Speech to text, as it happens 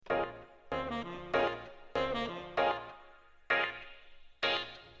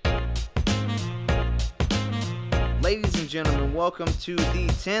gentlemen, welcome to the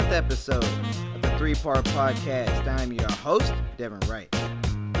 10th episode of the 3-Part Podcast. I'm your host, Devin Wright.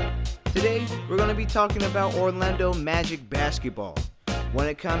 Today, we're going to be talking about Orlando Magic basketball. When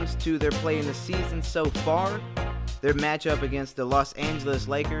it comes to their play in the season so far, their matchup against the Los Angeles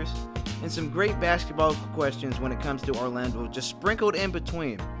Lakers, and some great basketball questions when it comes to Orlando, just sprinkled in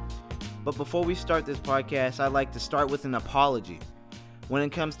between. But before we start this podcast, I'd like to start with an apology. When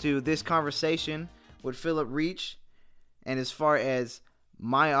it comes to this conversation with Philip Reach, and as far as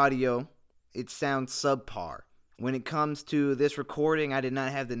my audio, it sounds subpar. When it comes to this recording, I did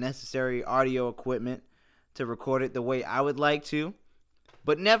not have the necessary audio equipment to record it the way I would like to.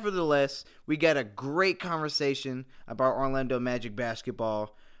 But nevertheless, we got a great conversation about Orlando Magic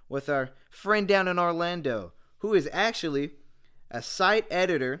basketball with our friend down in Orlando, who is actually a site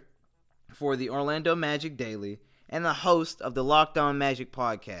editor for the Orlando Magic Daily and the host of the Locked On Magic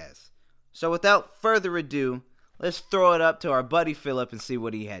podcast. So without further ado, let's throw it up to our buddy Philip and see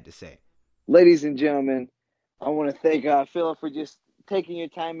what he had to say. Ladies and gentlemen, I want to thank Philip for just taking your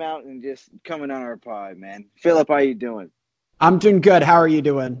time out and just coming on our pod, man. Philip, how you doing? I'm doing good. How are you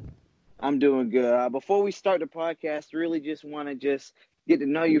doing? I'm doing good. Before we start the podcast, really just want to just get to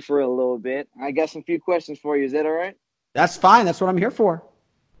know you for a little bit. I got some few questions for you. Is that all right? That's fine. That's what I'm here for.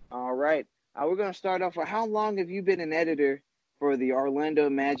 All right. We're going to start off with how long have you been an editor for the Orlando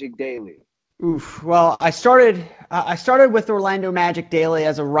Magic Daily? Oof. Well, I started with Orlando Magic Daily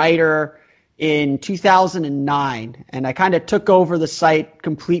as a writer in 2009, and I kind of took over the site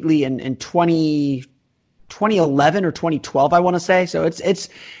completely in 2011 or 2012, I want to say. So it's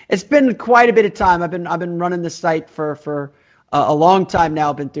been quite a bit of time. I've been running the site for a long time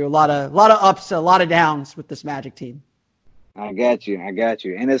now. Been through a lot of ups, a lot of downs with this Magic team. I got you.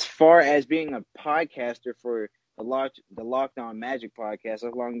 And as far as being a podcaster for the Locked On Magic podcast,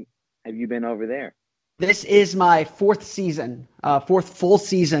 how long have you been over there? This is my fourth full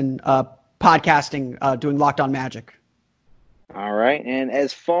season podcasting, doing Locked On Magic. All right. And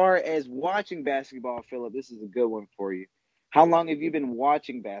as far as watching basketball, Philip, this is a good one for you. How long have you been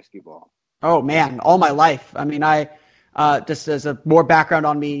watching basketball? Oh, man, all my life. I mean, just as a more background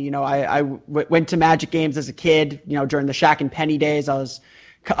on me, I went to Magic games as a kid, during the Shaq and Penny days. I was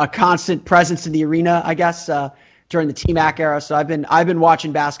a constant presence in the arena, I guess, during the T-Mac era. So I've been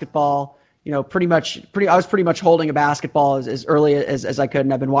watching basketball, I was pretty much holding a basketball as early as I could.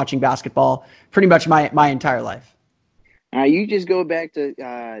 And I've been watching basketball pretty much my entire life. You just go back to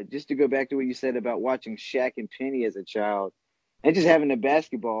what you said about watching Shaq and Penny as a child and just having the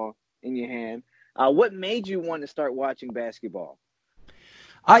basketball in your hand. What made you want to start watching basketball?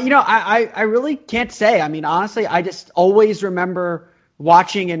 I really can't say. I mean, honestly, I just always remember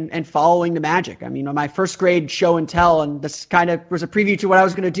watching and following the Magic. I mean, on my first grade show and tell, and this kind of was a preview to what I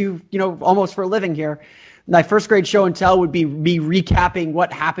was going to do, almost for a living here. My first grade show and tell would be me recapping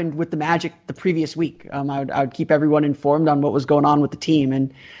what happened with the Magic the previous week. I would keep everyone informed on what was going on with the team.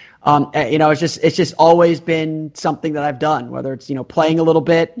 And, it's just always been something that I've done, whether it's, playing a little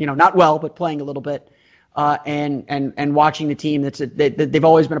bit, not well, but playing a little bit, and watching the team. They've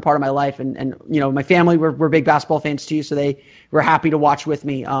always been a part of my life. And my family, we're big basketball fans too. So they were happy to watch with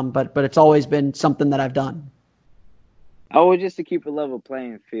me. But it's always been something that I've done. Oh, just to keep a level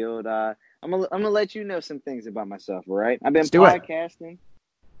playing field, I'm gonna let you know some things about myself, all right? I've been podcasting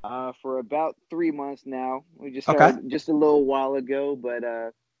for about 3 months now. We just started just a little while ago, but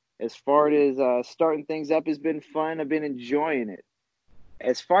as far as starting things up, it's been fun. I've been enjoying it.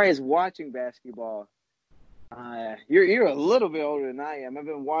 As far as watching basketball, you're a little bit older than I am. I've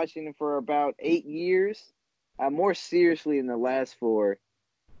been watching it for about 8 years, more seriously in the last 4.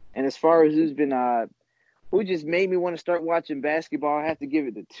 And as far as who just made me want to start watching basketball, I have to give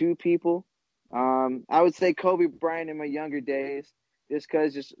it to 2 people. I would say Kobe Bryant in my younger days, just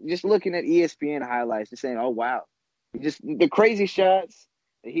because just looking at ESPN highlights, just saying, oh, wow. Just the crazy shots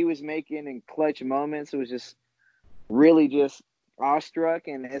that he was making in clutch moments, it was just really just awestruck.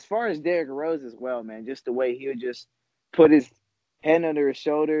 And as far as Derrick Rose as well, man, just the way he would just put his head under his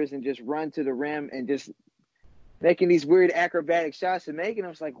shoulders and just run to the rim and just making these weird acrobatic shots and making them, I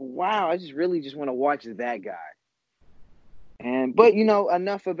was like, wow, I just really just want to watch that guy. But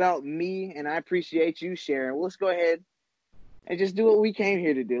enough about me, and I appreciate you sharing. Well, let's go ahead and just do what we came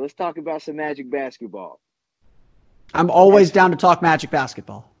here to do. Let's talk about some Magic basketball. I'm always down to talk Magic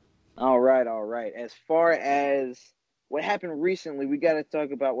basketball. All right. As far as what happened recently, we got to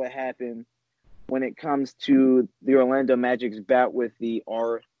talk about what happened when it comes to the Orlando Magic's bout with the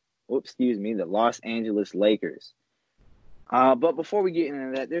Los Angeles Lakers. But before we get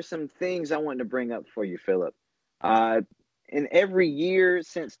into that, there's some things I wanted to bring up for you, Philip. In every year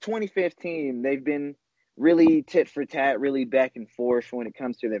since 2015, they've been really tit for tat, really back and forth when it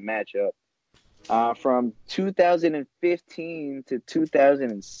comes to that matchup. From 2015 to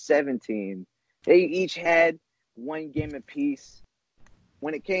 2017, they each had one game apiece.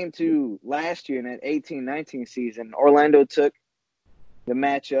 When it came to last year in that 18-19 season, Orlando took the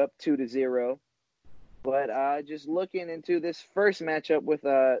matchup 2-0. But just looking into this first matchup with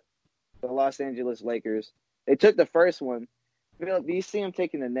the Los Angeles Lakers, they took the first one. Do you see them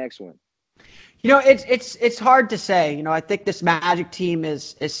taking the next one? It's hard to say. I think this Magic team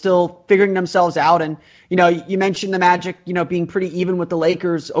is still figuring themselves out. And, you mentioned the Magic, being pretty even with the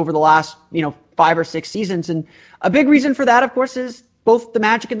Lakers over the last, 5 or 6 seasons. And a big reason for that, of course, is both the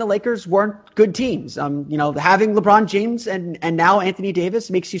Magic and the Lakers weren't good teams. Having LeBron James and now Anthony Davis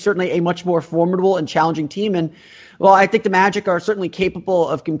makes you certainly a much more formidable and challenging team. And, well, I think the Magic are certainly capable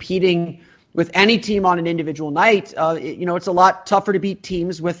of competing with any team on an individual night. It's a lot tougher to beat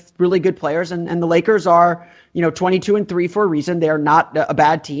teams with really good players. And the Lakers are, 22-3 for a reason. They are not a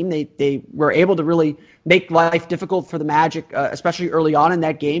bad team. They were able to really make life difficult for the Magic, especially early on in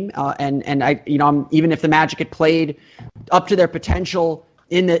that game. Even if the Magic had played up to their potential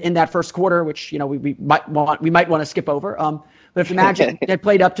in that first quarter, which, we might want to skip over. But if the Magic had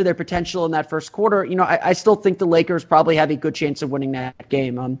played up to their potential in that first quarter, I still think the Lakers probably have a good chance of winning that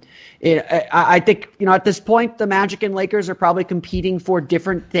game. I think, at this point, the Magic and Lakers are probably competing for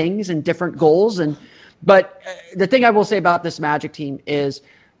different things and different goals. But the thing I will say about this Magic team is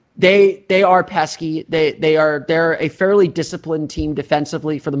they are pesky. They're a fairly disciplined team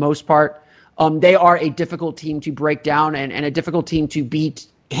defensively for the most part. They are a difficult team to break down and a difficult team to beat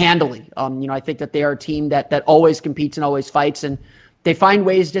handily. I think that they are a team that always competes and always fights, and they find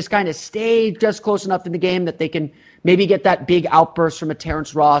ways to just kind of stay just close enough in the game that they can maybe get that big outburst from a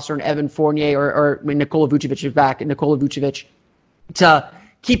Terrence Ross or an Evan Fournier or Nikola Vucevic is back, and Nikola Vucevic to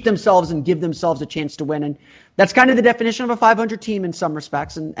keep themselves and give themselves a chance to win. And that's kind of the definition of a 500 team in some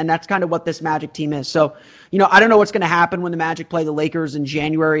respects, and that's kind of what this Magic team is. So, I don't know what's going to happen when the Magic play the Lakers in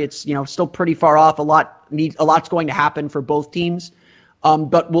January. It's, still pretty far off. A lot's going to happen for both teams.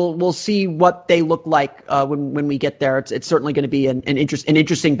 But we'll see what they look like when we get there. It's certainly going to be an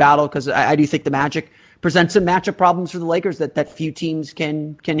interesting battle because I do think the Magic presents some matchup problems for the Lakers that few teams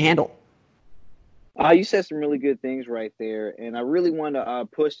can handle. You said some really good things right there, and I really want to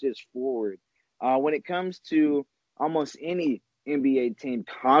push this forward. When it comes to almost any NBA team,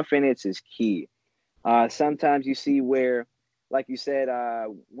 confidence is key. Sometimes you see where, like you said,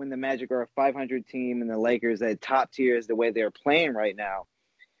 when the Magic are a 500 team and the Lakers, that top tier is the way they're playing right now.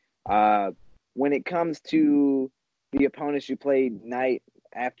 When it comes to the opponents you play night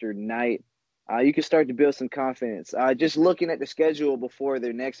after night, you can start to build some confidence. Just looking at the schedule before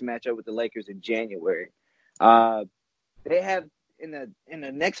their next matchup with the Lakers in January, they have in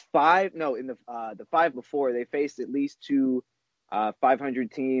the next 5, the 5 before, they faced at least 2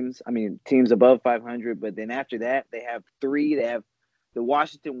 500 teams. I mean, teams above 500. But then after that, they have 3. They have the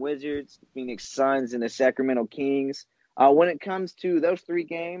Washington Wizards, the Phoenix Suns, and the Sacramento Kings. When it comes to those 3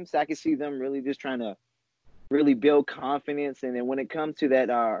 games, I can see them really just trying to really build confidence. And then when it comes to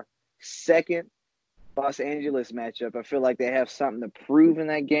that second Los Angeles matchup, I feel like they have something to prove in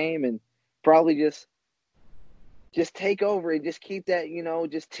that game and probably just take over and just keep that,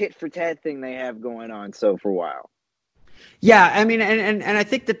 just tit for tat thing they have going on for a while. Yeah, I mean, and I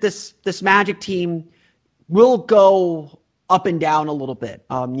think that this Magic team will go up and down a little bit,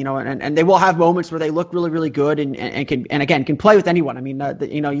 and they will have moments where they look really, really good and can play with anyone. I mean,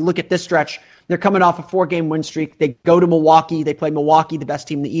 you look at this stretch, they're coming off a 4-game win streak. They go to Milwaukee, they play Milwaukee, the best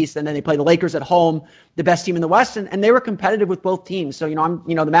team in the East, and then they play the Lakers at home, the best team in the West, and they were competitive with both teams. So,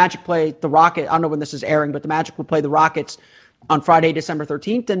 the Magic play the Rockets. I don't know when this is airing, but the Magic will play the Rockets on Friday, December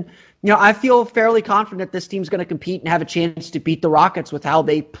 13th. And, I feel fairly confident this team's going to compete and have a chance to beat the Rockets with how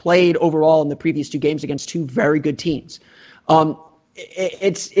they played overall in the previous 2 games against 2 very good teams. I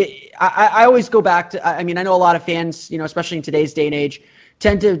always go back to, I know a lot of fans, especially in today's day and age,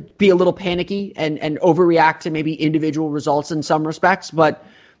 tend to be a little panicky and overreact to maybe individual results in some respects. But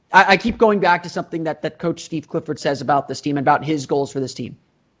I keep going back to something that Coach Steve Clifford says about this team, about his goals for this team.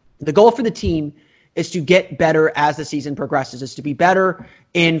 The goal for the team is to get better as the season progresses, is to be better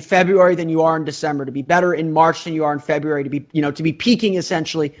in February than you are in December, to be better in March than you are in February, to be peaking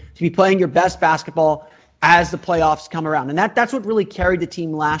essentially, to be playing your best basketball as the playoffs come around. And that's what really carried the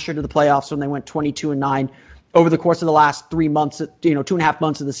team last year to the playoffs when they went 22-9 over the course of the last 3 months, 2.5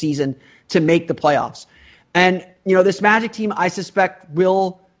 months of the season to make the playoffs. And, this Magic team, I suspect,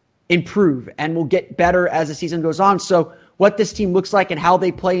 will improve and will get better as the season goes on. So what this team looks like and how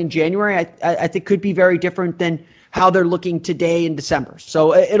they play in January, I think could be very different than how they're looking today in December.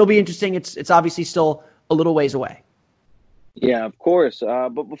 So it'll be interesting. It's obviously still a little ways away. Yeah, of course.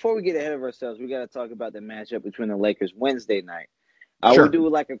 But before we get ahead of ourselves, we got to talk about the matchup between the Lakers Wednesday night. Sure.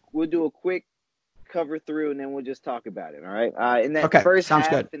 We'll do a quick cover through, and then we'll just talk about it. All right. In that first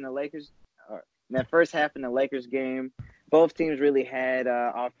half in the Lakers game, both teams really had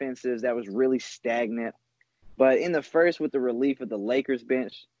offensives that was really stagnant. But in the first, with the relief of the Lakers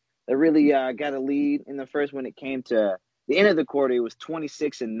bench, they really got a lead in the first. When it came to the end of the quarter, it was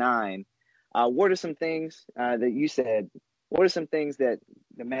 26-9. What are some things that you said? What are some things that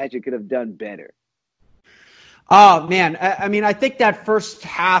the Magic could have done better? Oh, man. I mean, I think that first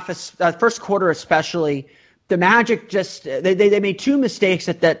quarter especially, the Magic just they made two mistakes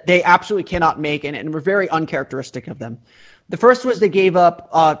that they absolutely cannot make and were very uncharacteristic of them. The first was they gave up,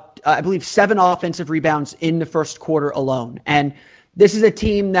 I believe, 7 offensive rebounds in the first quarter alone. And this is a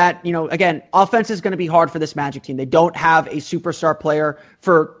team that, again, offense is going to be hard for this Magic team. They don't have a superstar player.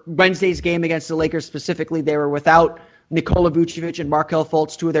 For Wednesday's game against the Lakers specifically, they were without Nikola Vucevic and Markelle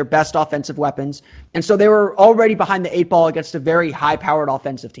Fultz, two of their best offensive weapons. And so they were already behind the 8 ball against a very high-powered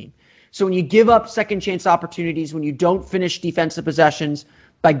offensive team. So when you give up second-chance opportunities, when you don't finish defensive possessions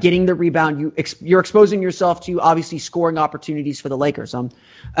by getting the rebound, you're exposing yourself to, obviously, scoring opportunities for the Lakers.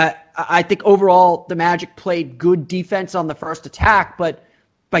 I think overall the Magic played good defense on the first attack, but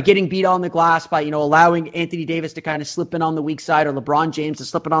by getting beat on the glass, by allowing Anthony Davis to kind of slip in on the weak side or LeBron James to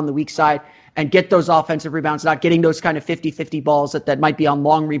slip in on the weak side and get those offensive rebounds, not getting those kind of 50-50 balls that might be on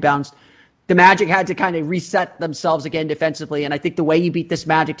long rebounds, the Magic had to kind of reset themselves again defensively. And I think the way you beat this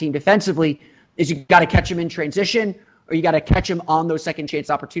Magic team defensively is you got to catch them in transition or you got to catch them on those second chance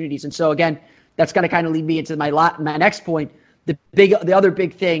opportunities. And so again, that's going to kind of lead me into my next point. The other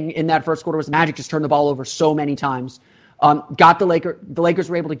big thing in that first quarter was the Magic just turned the ball over so many times. The Lakers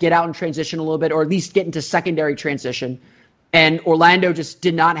were able to get out in transition a little bit, or at least get into secondary transition. And Orlando just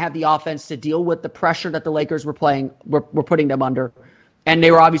did not have the offense to deal with the pressure that the Lakers were putting them under. And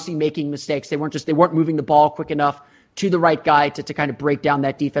they were obviously making mistakes. They weren't moving the ball quick enough to the right guy to kind of break down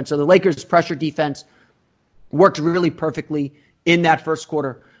that defense. So the Lakers' pressure defense worked really perfectly in that first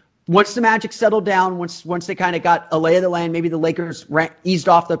quarter. Once the Magic settled down, once they kind of got a lay of the land, maybe the Lakers eased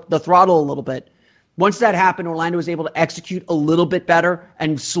off the throttle a little bit. Once that happened, Orlando was able to execute a little bit better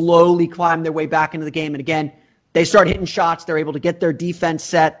and slowly climb their way back into the game. And again, they start hitting shots. They're able to get their defense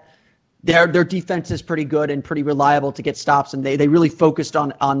set. Their defense is pretty good and pretty reliable to get stops, and they really focused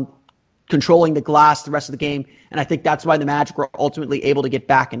on controlling the glass the rest of the game. And I think that's why the Magic were ultimately able to get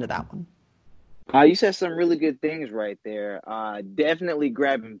back into that one. You said some really good things right there. Definitely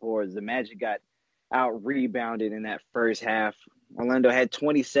grabbing boards. The Magic got out-rebounded in that first half. Orlando had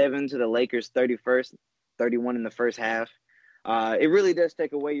 27 to the Lakers 31 in the first half. It really does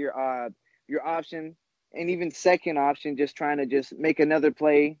take away your option and even second option, just trying to just make another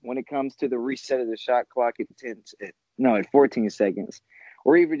play when it comes to the reset of the shot clock at 14 seconds,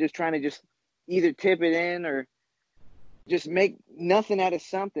 or even just trying to just either tip it in or just make nothing out of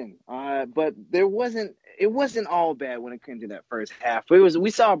something. But it wasn't all bad when it came to that first half. We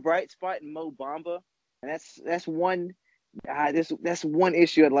saw a bright spot in Mo Bamba, and that's one. That's one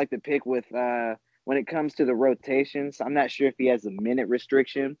issue I'd like to pick with when it comes to the rotations. I'm not sure if he has a minute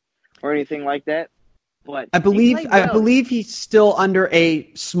restriction or anything like that. But I believe he's still under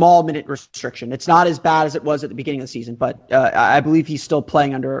a small minute restriction. It's not as bad as it was at the beginning of the season, but I believe he's still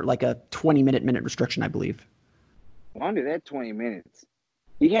playing under like a 20-minute restriction, I believe. Well, under that 20 minutes,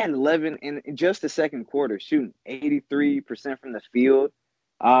 he had 11 in just the second quarter, shooting 83% from the field.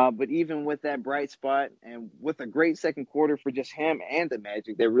 But even with that bright spot and with a great second quarter for just him and the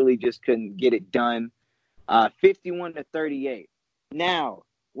Magic, they really just couldn't get it done. 51-38. Now,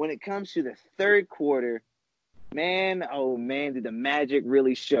 when it comes to the third quarter, man, oh man, did the Magic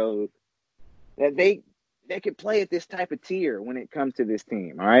really show that they could play at this type of tier when it comes to this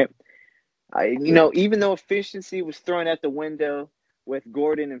team, all right? Even though efficiency was thrown at the window with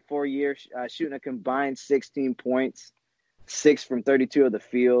Gordon in 4 years shooting a combined 16 points, 6 from 32 of the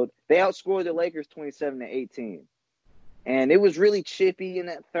field, they outscored the Lakers 27-18. And it was really chippy in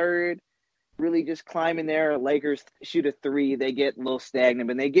that third, really just climbing there. Lakers shoot a 3, they get a little stagnant,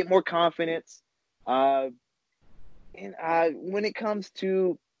 but they get more confidence. And when it comes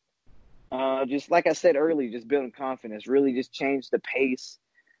to just like I said earlier, just building confidence, really just change the pace.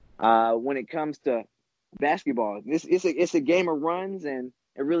 When it comes to basketball, it's a game of runs, and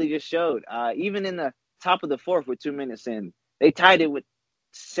it really just showed. Even in the top of the fourth with 2 minutes in, they tied it with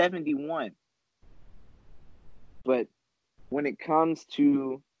 71. But when it comes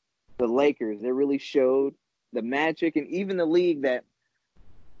to the Lakers, they really showed the Magic and even the league that,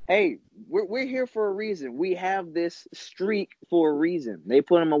 hey, we're here for a reason. We have this streak for a reason. They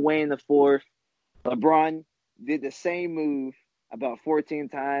put them away in the fourth. LeBron did the same move about 14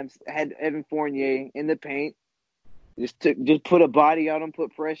 times, had Evan Fournier in the paint, just put a body on him,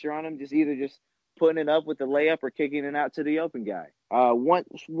 put pressure on him, either putting it up with the layup or kicking it out to the open guy.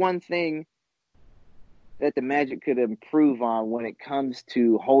 One thing that the Magic could improve on when it comes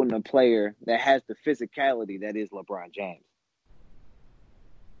to holding a player that has the physicality that is LeBron James.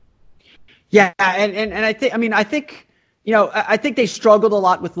 Yeah, and I think they struggled a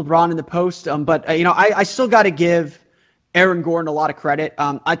lot with LeBron in the post, but I still got to give Aaron Gordon a lot of credit.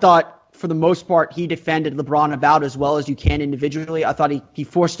 I thought for the most part he defended LeBron about as well as you can individually. I thought he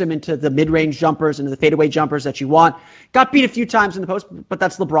forced him into the mid-range jumpers, into the fadeaway jumpers that you want. Got beat a few times in the post, but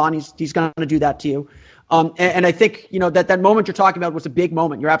that's LeBron. He's going to do that to you. And I think that moment you're talking about was a big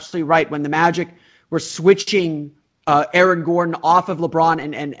moment. You're absolutely right. When the Magic were switching Aaron Gordon off of LeBron,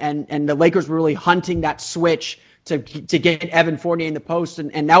 and the Lakers were really hunting that switch to get Evan Fournier in the post,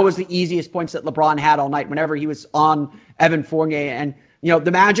 and that was the easiest points that LeBron had all night whenever he was on Evan Fournier. And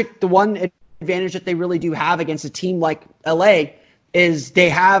the Magic, the one advantage that they really do have against a team like LA is they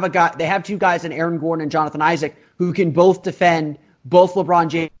have two guys in Aaron Gordon and Jonathan Isaac who can both defend both LeBron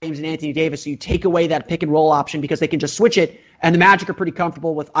James and Anthony Davis. So you take away that pick and roll option because they can just switch it. And the Magic are pretty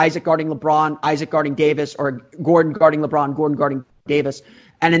comfortable with Isaac guarding LeBron, Isaac guarding Davis, or Gordon guarding LeBron, Gordon guarding Davis.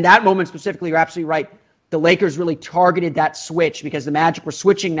 And in that moment specifically, you're absolutely right. The Lakers really targeted that switch because the Magic were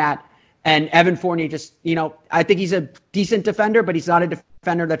switching that. And Evan Fournier just, I think he's a decent defender, but he's not a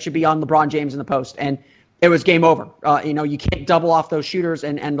defender that should be on LeBron James in the post. And it was game over. You can't double off those shooters,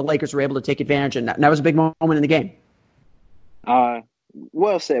 and the Lakers were able to take advantage. And that was a big moment in the game.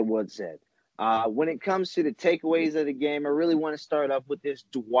 Well said, Wood said. When it comes to the takeaways of the game, I really want to start off with this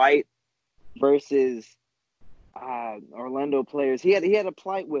Dwight versus Orlando players. He had a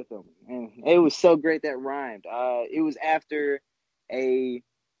plight with him, and it was so great that rhymed. It was after a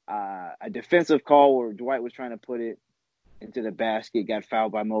defensive call where Dwight was trying to put it into the basket, got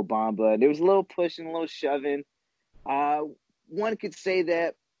fouled by Mo Bamba. There was a little pushing, a little shoving. One could say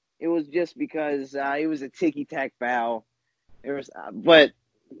that it was just because it was a ticky-tack foul. But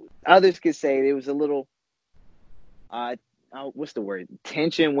others could say it was a little,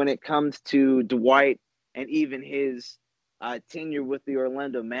 tension when it comes to Dwight and even his tenure with the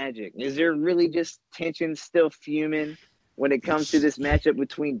Orlando Magic. Is there really just tension still fuming when it comes to this matchup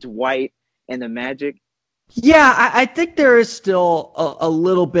between Dwight and the Magic? Yeah, I think there is still a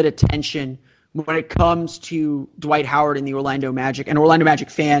little bit of tension when it comes to Dwight Howard and the Orlando Magic, and Orlando Magic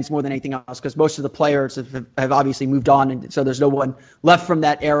fans more than anything else, because most of the players have obviously moved on, and so there's no one left from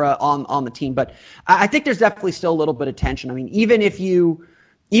that era on the team. But I think there's definitely still a little bit of tension. I mean, even if you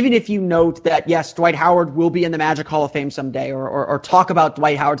note that, yes, Dwight Howard will be in the Magic Hall of Fame someday, or talk about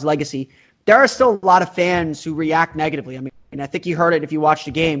Dwight Howard's legacy, there are still a lot of fans who react negatively. I mean, I think you heard it if you watched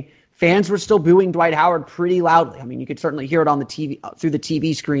the game. Fans were still booing Dwight Howard pretty loudly. I mean, you could certainly hear it on the TV, through the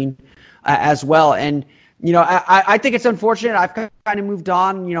TV screen as well. And, I think it's unfortunate. I've kind of moved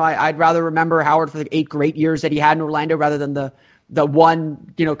on. I'd rather remember Howard for the 8 great years that he had in Orlando rather than the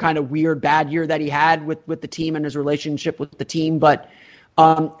one, kind of weird bad year that he had with the team and his relationship with the team. But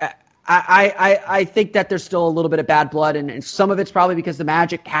I think that there's still a little bit of bad blood, and some of it's probably because the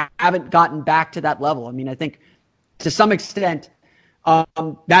Magic haven't gotten back to that level. I mean, I think to some extent,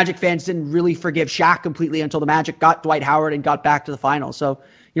 Magic fans didn't really forgive Shaq completely until the Magic got Dwight Howard and got back to the finals. So,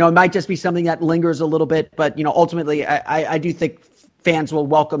 it might just be something that lingers a little bit, but, ultimately I do think fans will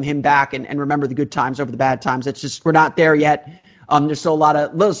welcome him back and remember the good times over the bad times. It's just, we're not there yet. There's still a lot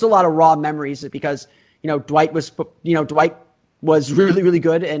of raw memories because, Dwight was really, really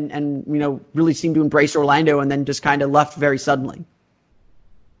good and really seemed to embrace Orlando and then just kind of left very suddenly.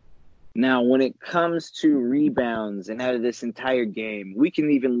 Now, when it comes to rebounds and out of this entire game, we can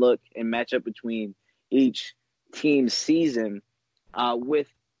even look and match up between each team's season with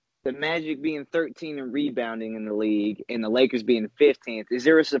the Magic being 13 in rebounding in the league and the Lakers being 15th. Is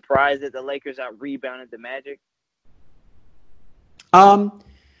there a surprise that the Lakers out-rebounded the Magic? I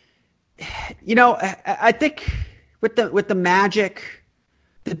think with the Magic,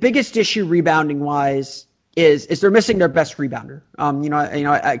 the biggest issue rebounding-wise is they're missing their best rebounder.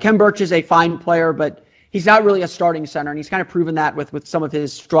 Khem Birch is a fine player, but he's not really a starting center, and he's kind of proven that with some of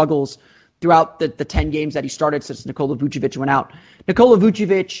his struggles throughout the 10 games that he started since Nikola Vucevic went out. Nikola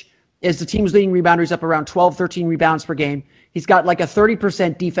Vucevic is the team's leading rebounder. He's up around 12, 13 rebounds per game. He's got like a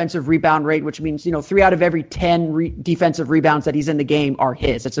 30% defensive rebound rate, which means, 3 out of every 10 defensive rebounds that he's in the game are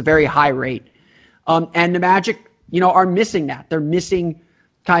his. It's a very high rate. And the Magic, are missing that. They're missing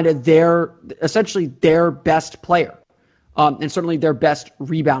kind of essentially their best player, and certainly their best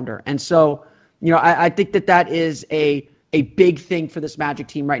rebounder. And so, I think that is a a big thing for this Magic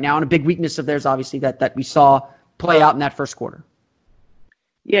team right now, and a big weakness of theirs, obviously, that we saw play out in that first quarter.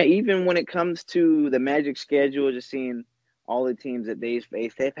 Yeah, even when it comes to the Magic schedule, just seeing all the teams that they've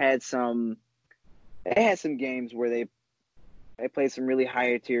faced, they had some games where they played some really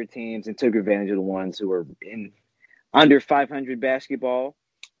higher tier teams and took advantage of the ones who were in under 500 basketball.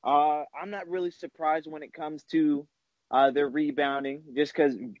 I'm not really surprised when it comes to their rebounding, just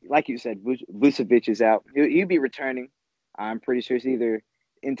because, like you said, Vucevic is out. He'll be returning. I'm pretty sure it's either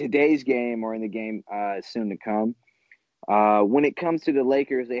in today's game or in the game soon to come. When it comes to the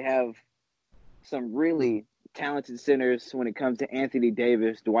Lakers, they have some really talented centers when it comes to Anthony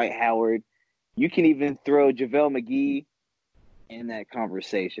Davis, Dwight Howard. You can even throw JaVale McGee in that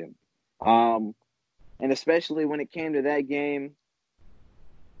conversation. And especially when it came to that game,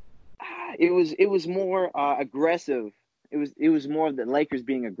 it was more aggressive. It was more of the Lakers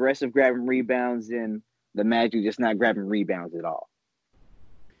being aggressive, grabbing rebounds, than the Magic just not grabbing rebounds at all.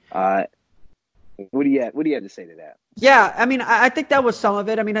 What do you have to say to that? Yeah, I mean, I think that was some of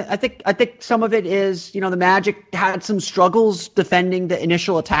it. I mean, I think some of it is, the Magic had some struggles defending the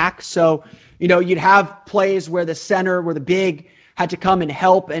initial attack. So, you'd have plays where the big had to come and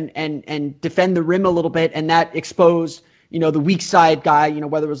help and defend the rim a little bit, and that exposed, the weak side guy,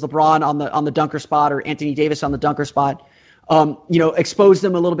 whether it was LeBron on the dunker spot or Anthony Davis on the dunker spot, exposed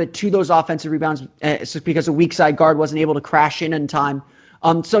them a little bit to those offensive rebounds because a weak side guard wasn't able to crash in time.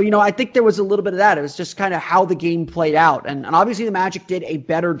 So, I think there was a little bit of that. It was just kind of how the game played out. And obviously the Magic did a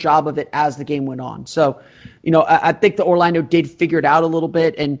better job of it as the game went on. So, I think the Orlando did figure it out a little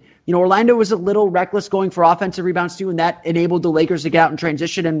bit. And, Orlando was a little reckless going for offensive rebounds too, and that enabled the Lakers to get out in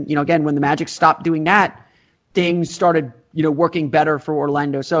transition. And, again, when the Magic stopped doing that, things started, working better for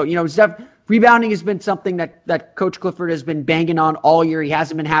Orlando. So, rebounding has been something that Coach Clifford has been banging on all year. He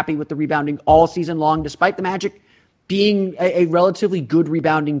hasn't been happy with the rebounding all season long, despite the Magic being a relatively good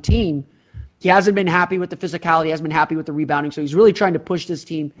rebounding team. He hasn't been happy with the physicality, hasn't been happy with the rebounding. So he's really trying to push this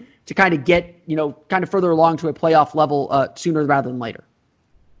team to kind of get, kind of further along to a playoff level sooner rather than later.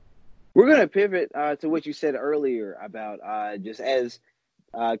 We're going to pivot to what you said earlier about just as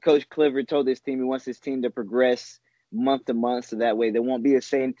Coach Clifford told this team, he wants this team to progress month to month, so that way they won't be the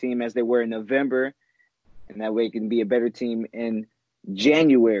same team as they were in November, and that way it can be a better team in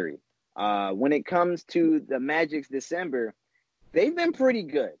January. When it comes to the Magic's December, they've been pretty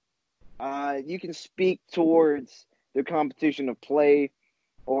good. You can speak towards their competition of play,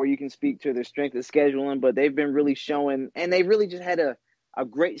 or you can speak to their strength of scheduling, but they've been really showing, and they really just had a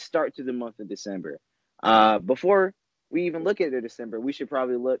great start to the month of December. Before we even look at their December, we should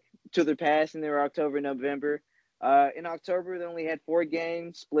probably look to their past in their October, November. In October, they only had 4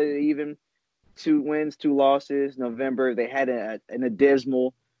 games, split it even, 2 wins, 2 losses. November, they had an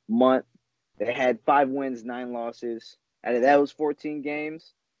abysmal month. They had 5 wins, 9 losses. Out of that was 14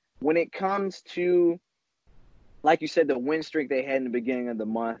 games. When it comes to, like you said, the win streak they had in the beginning of the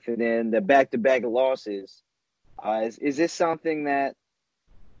month and then the back-to-back losses, is this something that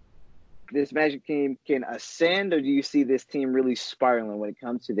this Magic team can ascend, or do you see this team really spiraling when it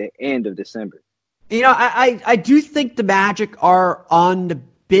comes to the end of December? I do think the Magic are on a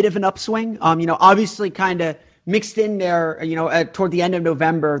bit of an upswing. Obviously kind of mixed in there, toward the end of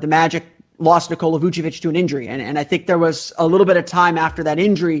November, the Magic lost Nikola Vucevic to an injury. And I think there was a little bit of time after that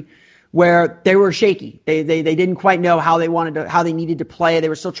injury where they were shaky. They didn't quite know how they needed to play. They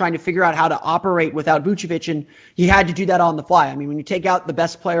were still trying to figure out how to operate without Vucevic, and he had to do that on the fly. I mean, when you take out the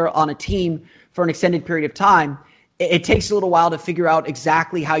best player on a team for an extended period of time, it takes a little while to figure out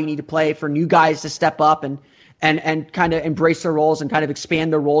exactly how you need to play for new guys to step up and kind of embrace their roles and kind of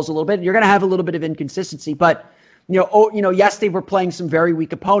expand their roles a little bit. You're going to have a little bit of inconsistency, but yes, they were playing some very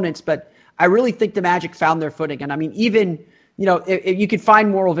weak opponents, but I really think the Magic found their footing. And I mean, even, if you could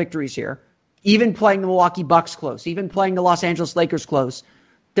find moral victories here, even playing the Milwaukee Bucks close, even playing the Los Angeles Lakers close,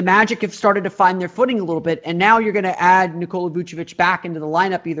 the Magic have started to find their footing a little bit. And now you're going to add Nikola Vucevic back into the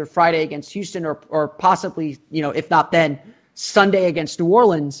lineup either Friday against Houston or possibly, if not then, Sunday against New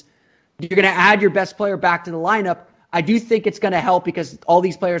Orleans. You're going to add your best player back to the lineup. I do think it's going to help because all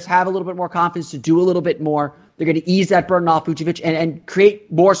these players have a little bit more confidence to do a little bit more. They're going to ease that burden off Vucevic and create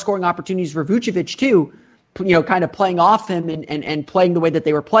more scoring opportunities for Vucevic too, kind of playing off him and playing the way that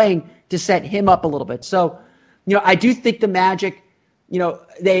they were playing to set him up a little bit. So, I do think the Magic,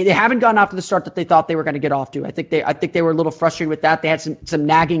 they haven't gotten off to the start that they thought they were going to get off to. I think they were a little frustrated with that. They had some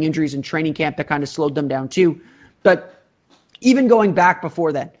nagging injuries in training camp that kind of slowed them down too. But even going back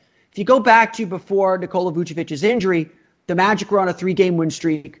before then, if you go back to before Nikola Vucevic's injury, the Magic were on a 3-game win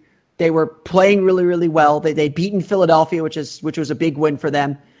streak. They were playing really, really well. They'd beaten Philadelphia, which was a big win for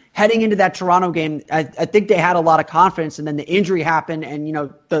them. heading into that Toronto game, I think they had a lot of confidence, and then the injury happened, and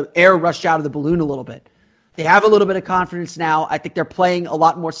the air rushed out of the balloon a little bit. They have a little bit of confidence now. I think they're playing a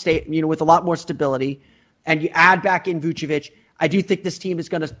lot more with a lot more stability, and you add back in Vucevic. I do think this team is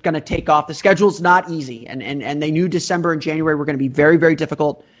going to take off. The schedule's not easy, and they knew December and January were going to be very, very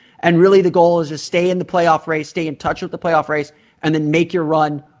difficult. And really, the goal is just stay in the playoff race, stay in touch with the playoff race, and then make your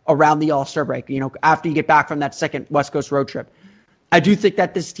run around the All-Star break. After you get back from that second West Coast road trip. I do think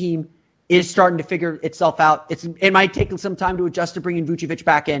that this team is starting to figure itself out. It might take some time to adjust to bringing Vucevic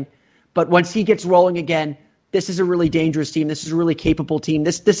back in, but once he gets rolling again, this is a really dangerous team. This is a really capable team.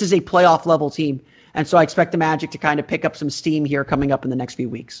 This is a playoff level team. And so I expect the Magic to kind of pick up some steam here coming up in the next few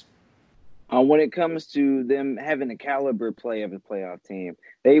weeks. When it comes to them having a caliber play of a playoff team,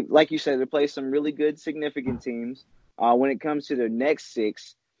 they, like you said, they play some really good, significant teams. When it comes to their next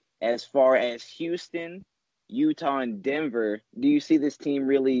 6, as far as Houston, Utah, and Denver, do you see this team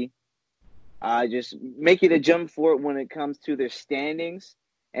really just making a jump forward when it comes to their standings?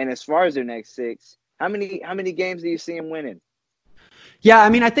 And as far as their next 6, how many games do you see them winning? Yeah, I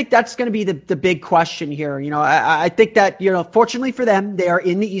mean, I think that's going to be the big question here. I think that, fortunately for them, they are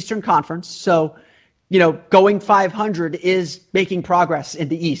in the Eastern Conference. So, going 500 is making progress in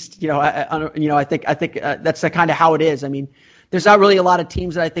the East. I think that's kind of how it is. I mean, there's not really a lot of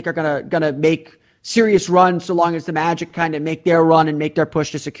teams that I think are gonna make serious runs so long as the Magic kind of make their run and make their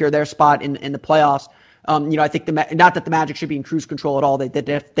push to secure their spot in the playoffs. I think not that the Magic should be in cruise control at all. They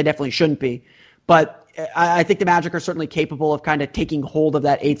definitely shouldn't be. But I think the Magic are certainly capable of kind of taking hold of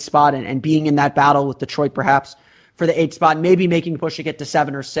that 8th spot and being in that battle with Detroit perhaps for the 8th spot, maybe making a push to get to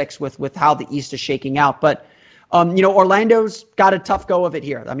 7 or 6 with how the East is shaking out. But, Orlando's got a tough go of it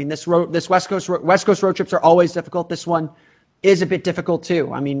here. I mean, this West Coast road trips are always difficult. This one is a bit difficult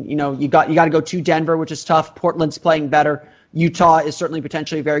too. I mean, you got to go to Denver, which is tough. Portland's playing better. Utah is certainly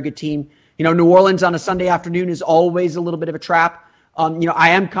potentially a very good team. New Orleans on a Sunday afternoon is always a little bit of a trap. I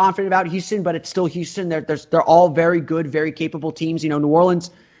am confident about Houston, but it's still Houston. They're all very good, very capable teams. New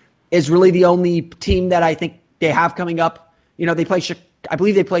Orleans is really the only team that I think they have coming up. I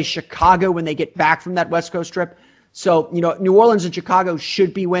believe they play Chicago when they get back from that West Coast trip. So, New Orleans and Chicago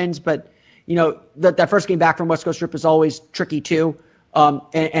should be wins, but that first game back from West Coast trip is always tricky too.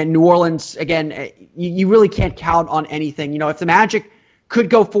 And New Orleans, again, you really can't count on anything. If the Magic could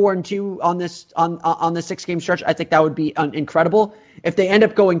go 4-2 on this 6-game stretch, I think that would be incredible. If they end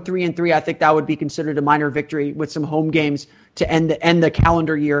up going 3-3, I think that would be considered a minor victory with some home games to end the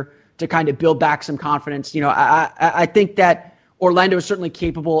calendar year to kind of build back some confidence. I think that Orlando is certainly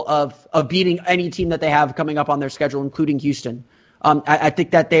capable of beating any team that they have coming up on their schedule, including Houston. I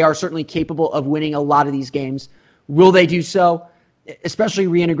think that they are certainly capable of winning a lot of these games. Will they do so? Especially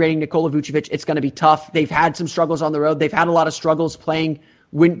reintegrating Nikola Vucevic, it's going to be tough. They've had some struggles on the road. They've had a lot of struggles playing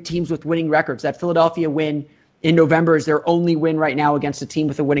teams with winning records. That Philadelphia win in November is their only win right now against a team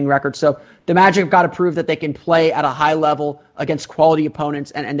with a winning record. So the Magic have got to prove that they can play at a high level against quality opponents,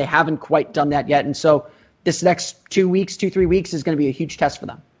 and they haven't quite done that yet. And so this next 3 weeks is going to be a huge test for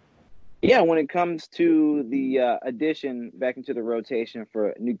them. Yeah, when it comes to the addition back into the rotation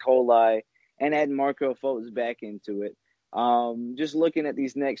for Nikolai and add Marco Fultz back into it, just looking at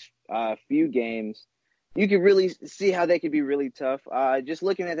these next few games, you can really see how they could be really tough. Just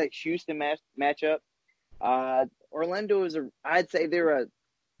looking at that Houston matchup, Orlando I'd say they're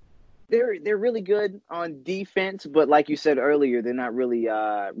really good on defense, but like you said earlier, they're not really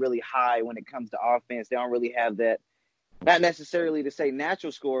high when it comes to offense. They don't really have that, not necessarily to say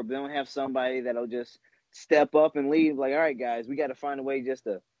natural score, but they don't have somebody that'll just step up and lead. Like, all right, guys, we got to find a way just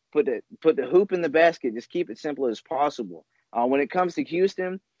to put the hoop in the basket. Just keep it simple as possible. When it comes to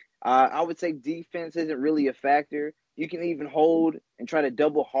Houston, I would say defense isn't really a factor. You can even hold and try to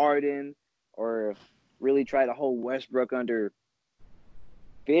double Harden or really try to hold Westbrook under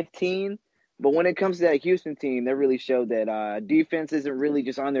 15. But when it comes to that Houston team, they really showed that defense isn't really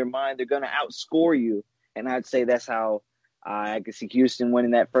just on their mind. They're going to outscore you. And I'd say that's how I could see Houston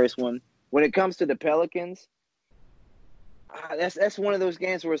winning that first one. When it comes to the Pelicans, that's one of those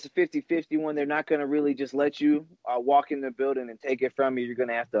games where it's a 50-50 one. They're not going to really just let you walk in the building and take it from you. You're going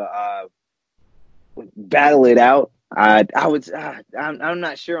to have to battle it out. I'm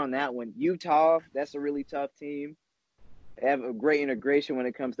not sure on that one. Utah, that's a really tough team. They have a great integration when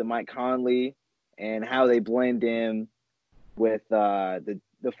it comes to Mike Conley and how they blend in with the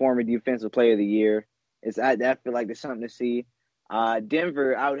former Defensive Player of the Year. I feel like there's something to see.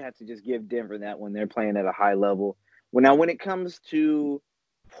 Denver, I would have to just give Denver that one. They're playing at a high level. Well, when it comes to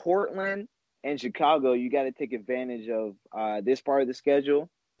Portland and Chicago, you got to take advantage of this part of the schedule,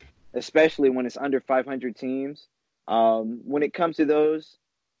 especially when it's under 500 teams. When it comes to those,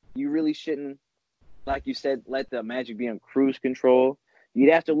 you really shouldn't, like you said, let the Magic be on cruise control.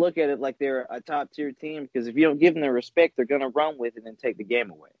 You'd have to look at it like they're a top-tier team, because if you don't give them the respect, they're going to run with it and take the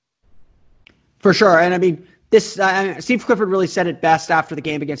game away. For sure. And I mean, Steve Clifford really said it best after the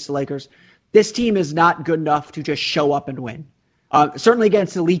game against the Lakers. This team is not good enough to just show up and win. Certainly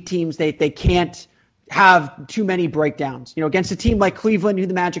against elite teams, they can't have too many breakdowns. Against a team like Cleveland, who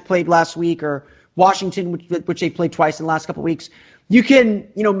the Magic played last week, or Washington, which they played twice in the last couple of weeks, you can,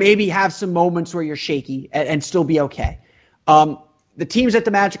 maybe have some moments where you're shaky and still be okay. The teams that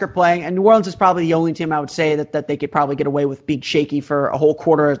the Magic are playing, and New Orleans is probably the only team I would say that they could probably get away with being shaky for a whole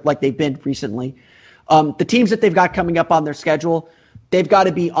quarter like they've been recently. The teams that they've got coming up on their schedule, they've got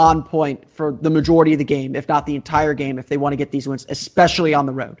to be on point for the majority of the game, if not the entire game, if they want to get these wins, especially on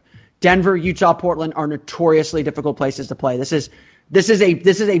the road. Denver, Utah, Portland are notoriously difficult places to play. This is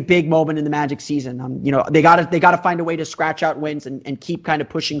a big moment in the Magic season. They got to find a way to scratch out wins and keep kind of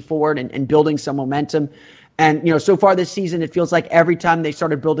pushing forward and building some momentum. And, so far this season, it feels like every time they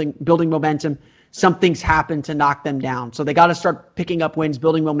started building momentum, something's happened to knock them down. So they got to start picking up wins,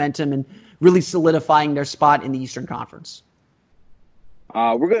 building momentum, and really solidifying their spot in the Eastern Conference.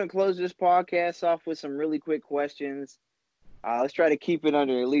 We're going to close this podcast off with some really quick questions. Let's try to keep it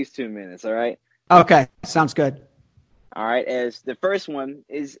under at least 2 minutes, all right? Okay, sounds good. All right, as the first one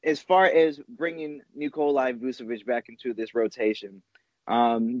is, as far as bringing Nikola Vucevic back into this rotation,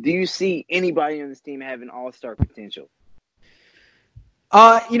 do you see anybody on this team having all-star potential?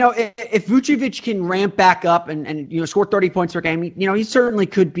 If Vucevic can ramp back up and score 30 points per game, he certainly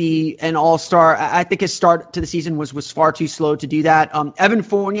could be an all-star. I think his start to the season was far too slow to do that. Evan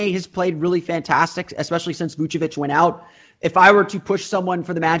Fournier has played really fantastic, especially since Vucevic went out. If I were to push someone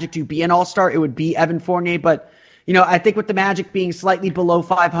for the Magic to be an all-star, it would be Evan Fournier. But, I think with the Magic being slightly below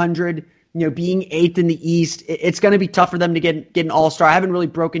 500, being 8th in the East, it's going to be tough for them to get an all-star. I haven't really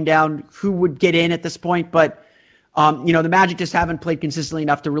broken down who would get in at this point, but the Magic just haven't played consistently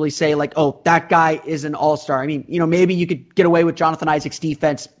enough to really say like, oh, that guy is an all-star. I mean, maybe you could get away with Jonathan Isaac's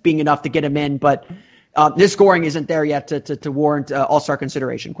defense being enough to get him in, but his scoring isn't there yet to warrant all-star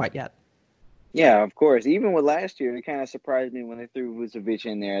consideration quite yet. Yeah, of course. Even with last year, it kind of surprised me when they threw Vucevic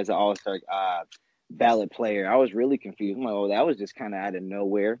in there as an all-star ballot player. I was really confused. I'm like, oh, that was just kind of out of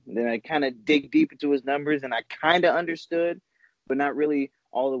nowhere. And then I kind of dig deep into his numbers, and I kind of understood, but not really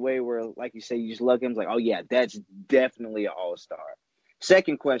all the way where, like you say, you just look at him like, oh, yeah, that's definitely an all-star.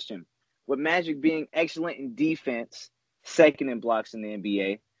 Second question, with Magic being excellent in defense, second in blocks in the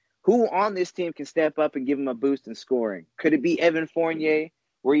NBA, who on this team can step up and give him a boost in scoring? Could it be Evan Fournier,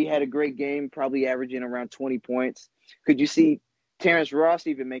 where he had a great game, probably averaging around 20 points? Could you see Terrence Ross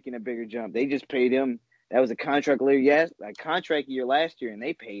even making a bigger jump? They just paid him. That was a contract year last year, and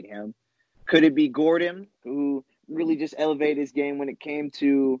they paid him. Could it be Gordon, who really just elevated his game when it came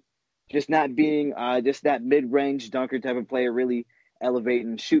to just not being just that mid-range dunker type of player, really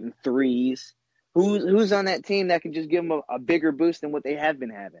elevating, shooting threes? Who's on that team that can just give them a bigger boost than what they have been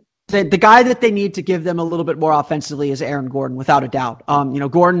having? The guy that they need to give them a little bit more offensively is Aaron Gordon, without a doubt.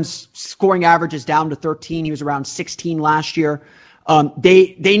 Gordon's scoring average is down to 13. He was around 16 last year.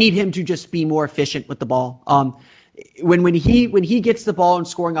 They need him to just be more efficient with the ball. When he gets the ball and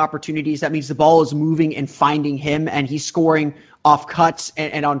scoring opportunities, that means the ball is moving and finding him, and he's scoring off cuts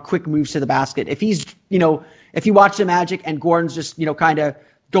and on quick moves to the basket. If if you watch the Magic and Gordon's just, kind of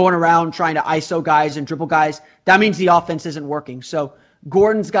going around trying to ISO guys and dribble guys, that means the offense isn't working. So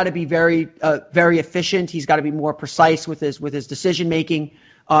Gordon's got to be very, very efficient. He's got to be more precise with his decision making,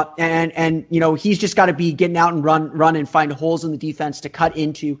 and he's just got to be getting out and run and find holes in the defense to cut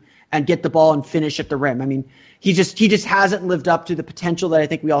into and get the ball and finish at the rim. I mean, he just hasn't lived up to the potential that I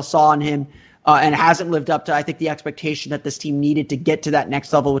think we all saw in him, and hasn't lived up to, I think, the expectation that this team needed to get to that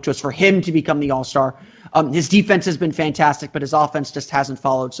next level, which was for him to become the all-star. His defense has been fantastic, but his offense just hasn't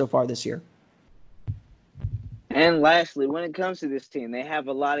followed so far this year. And lastly, when it comes to this team, they have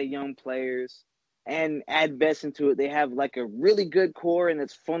a lot of young players, and add best into it, they have like a really good core, and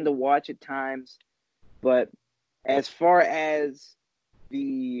it's fun to watch at times. But as far as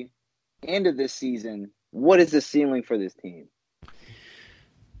the end of this season, what is the ceiling for this team?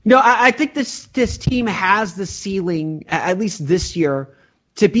 I think this team has the ceiling, at least this year,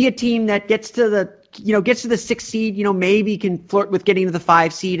 to be a team that gets to the 6th seed, maybe can flirt with getting to the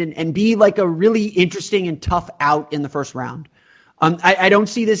 5 seed and be like a really interesting and tough out in the first round. I don't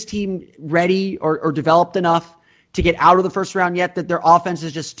see this team ready or developed enough to get out of the first round yet, that their offense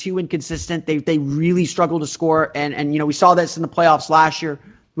is just too inconsistent. They really struggle to score. And we saw this in the playoffs last year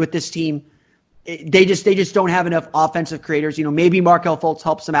with this team. They just don't have enough offensive creators. Maybe Markelle Fultz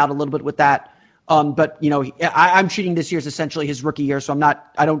helps them out a little bit with that. But, I'm treating this year as essentially his rookie year, so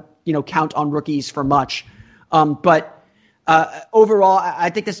I don't count on rookies for much. But overall, I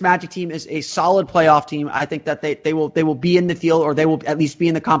think this Magic team is a solid playoff team. I think that they will be in the field, or they will at least be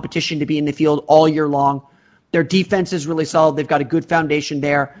in the competition to be in the field all year long. Their defense is really solid. They've got a good foundation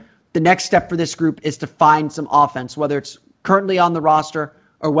there. The next step for this group is to find some offense, whether it's currently on the roster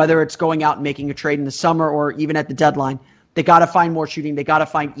or whether it's going out and making a trade in the summer or even at the deadline. They got to find more shooting. They got to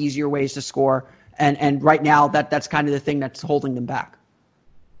find easier ways to score. And right now, that's kind of the thing that's holding them back.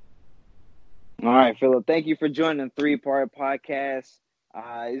 All right, Philip, thank you for joining the Three-Part Podcast.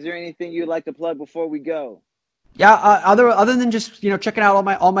 Is there anything you'd like to plug before we go? Yeah, other than just checking out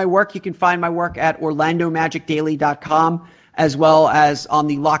all my work, you can find my work at OrlandoMagicDaily.com, as well as on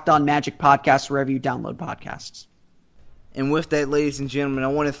the Locked On Magic podcast wherever you download podcasts. And with that, ladies and gentlemen, I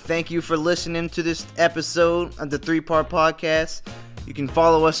want to thank you for listening to this episode of the Three-Part Podcast. You can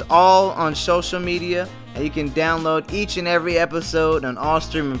follow us all on social media, and you can download each and every episode on all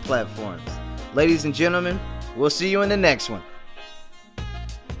streaming platforms. Ladies and gentlemen, we'll see you in the next one.